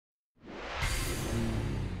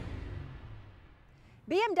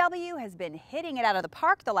BMW has been hitting it out of the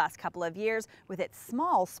park the last couple of years with its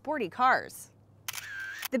small, sporty cars.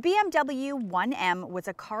 The BMW 1M was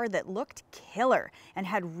a car that looked killer and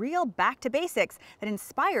had real back-to-basics that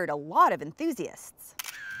inspired a lot of enthusiasts.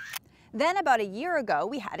 Then about a year ago,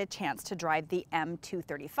 we had a chance to drive the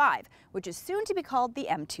M235, which is soon to be called the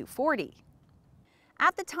M2 Fd.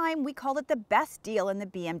 At the time, we called it the best deal in the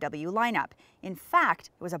BMW lineup. In fact,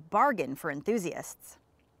 it was a bargain for enthusiasts.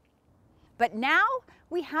 But now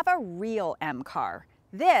we have a real M car.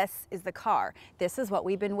 This is the car. This is what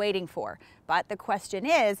we've been waiting for. But the question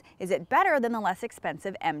is it better than the less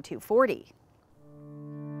expensive M2 Fd?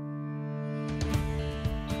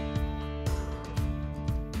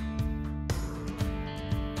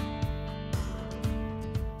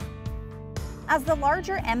 As the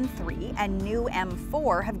larger M3 and new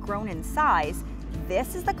M4 have grown in size,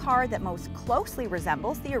 this is the car that most closely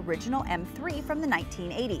resembles the original M3 from the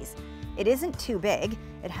 1980s. It isn't too big,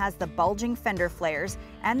 it has the bulging fender flares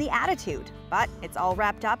and the attitude, but it's all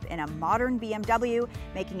wrapped up in a modern BMW,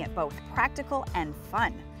 making it both practical and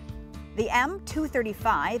fun. The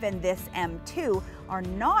M235 and this M2 are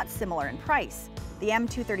not similar in price. The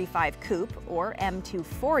M235 Coupe, or M2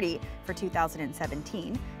 Fd for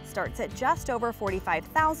 2017, starts at just over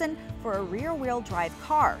 $45,000 for a rear-wheel drive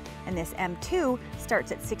car, and this M2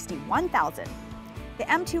 starts at $61,000. The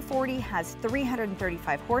M2 Fd has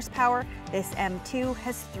 335 horsepower, this M2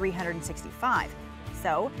 has 365.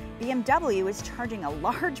 So BMW is charging a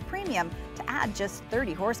large premium to add just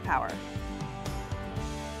 30 horsepower.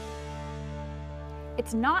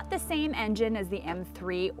 It's not the same engine as the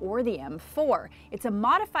M3 or the M4. It's a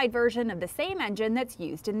modified version of the same engine that's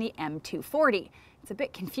used in the M2 Fd. It's a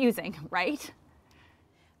bit confusing, right?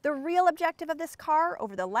 The real objective of this car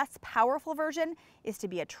over the less powerful version is to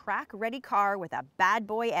be a track-ready car with a bad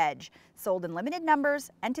boy edge, sold in limited numbers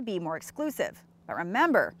and to be more exclusive. But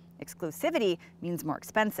remember, exclusivity means more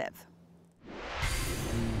expensive.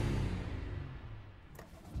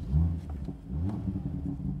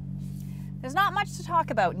 There's not much to talk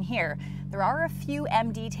about in here. There are a few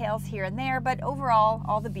M details here and there, but overall,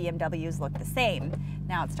 all the BMWs look the same.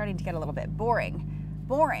 Now it's starting to get a little bit boring.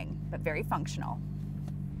 Boring, but very functional.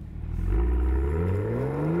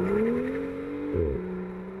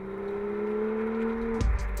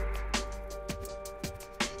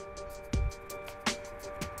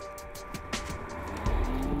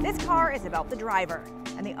 This car is about the driver,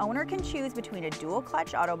 and the owner can choose between a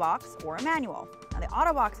dual-clutch autobox or a manual. Now the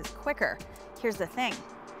autobox is quicker. Here's the thing.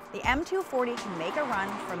 The M2 Fd can make a run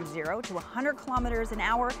from 0 to 100 kilometers an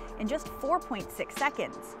hour in just 4.6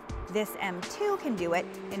 seconds. This M2 can do it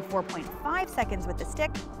in 4.5 seconds with the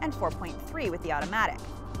stick and 4.3 with the automatic.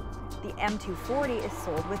 The M2 Fd is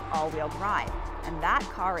sold with all-wheel drive, and that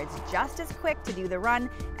car is just as quick to do the run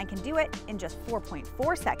and can do it in just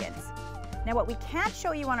 4.4 seconds. Now what we can't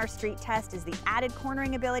show you on our street test is the added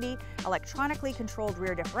cornering ability, electronically controlled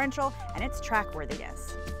rear differential, and its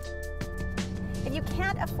trackworthiness. If you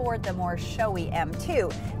can't afford the more showy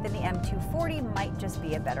M2, then the M2 Fd might just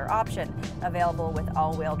be a better option. Available with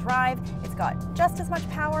all-wheel drive, it's got just as much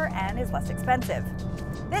power and is less expensive.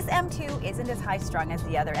 This M2 isn't as high-strung as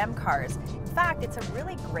the other M cars. In fact, it's a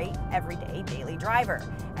really great everyday daily driver.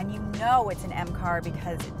 And you know it's an M car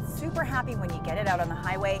because it's super happy when you get it out on the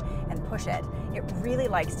highway and push it. It really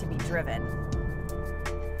likes to be driven.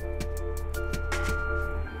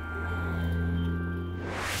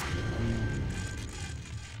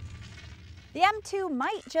 The M2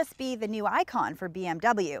 might just be the new icon for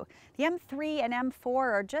BMW. The M3 and M4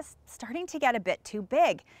 are just starting to get a bit too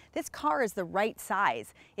big. This car is the right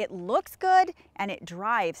size. It looks good and it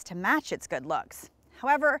drives to match its good looks.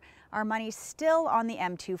 However, our money's still on the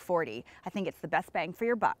M2 Fd. I think it's the best bang for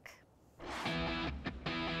your buck.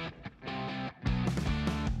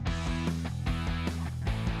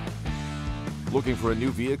 Looking for a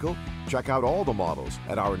new vehicle? Check out all the models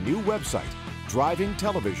at our new website,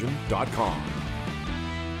 drivingtelevision.com.